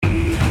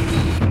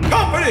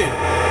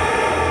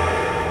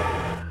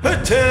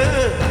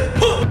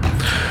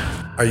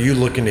Are you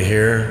looking to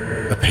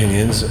hear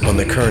opinions on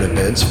the current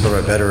events from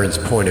a veteran's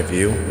point of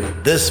view?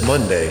 This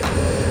Monday,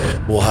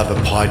 we'll have a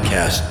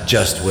podcast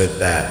just with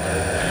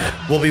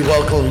that. We'll be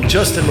welcoming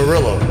Justin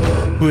Murillo,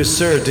 who has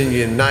served in the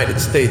United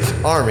States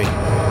Army,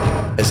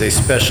 as a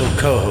special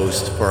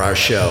co-host for our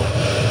show.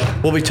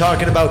 We'll be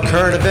talking about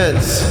current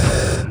events,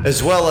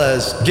 as well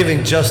as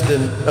giving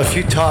Justin a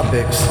few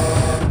topics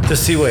to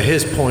see what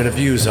his point of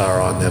views are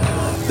on them.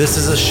 This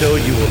is a show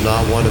you will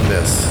not want to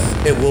miss.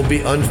 It will be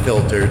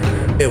unfiltered.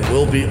 It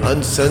will be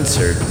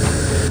uncensored.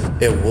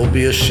 It will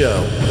be a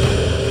show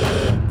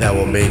that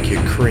will make you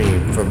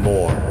cream for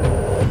more.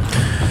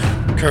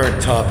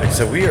 Current topics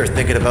that we are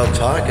thinking about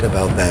talking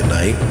about that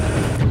night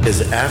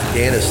is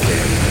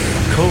Afghanistan,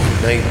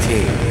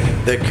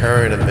 COVID-19, the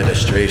current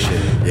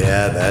administration.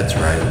 Yeah, that's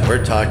right.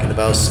 We're talking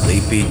about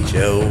Sleepy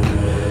Joe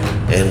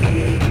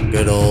and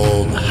good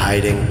old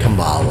hiding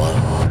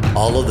Kamala.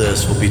 All of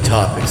this will be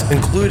topics,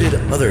 included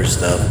other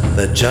stuff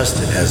that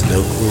Justin has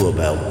no clue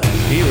about.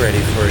 Be ready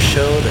for a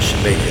show that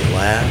should make you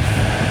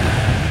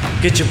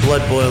laugh, get your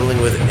blood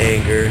boiling with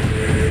anger,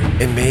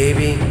 and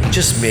maybe,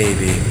 just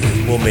maybe,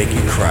 will make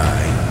you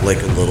cry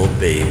like a little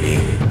baby.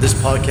 This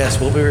podcast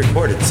will be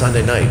recorded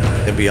Sunday night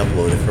and be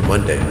uploaded for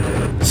Monday.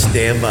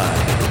 Stand by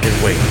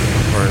and wait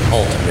for an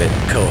ultimate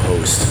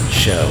co-host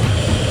show.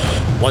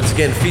 Once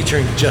again,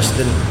 featuring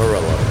Justin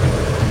Murillo,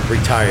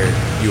 retired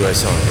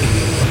U.S. Army.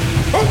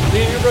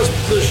 In your best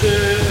position.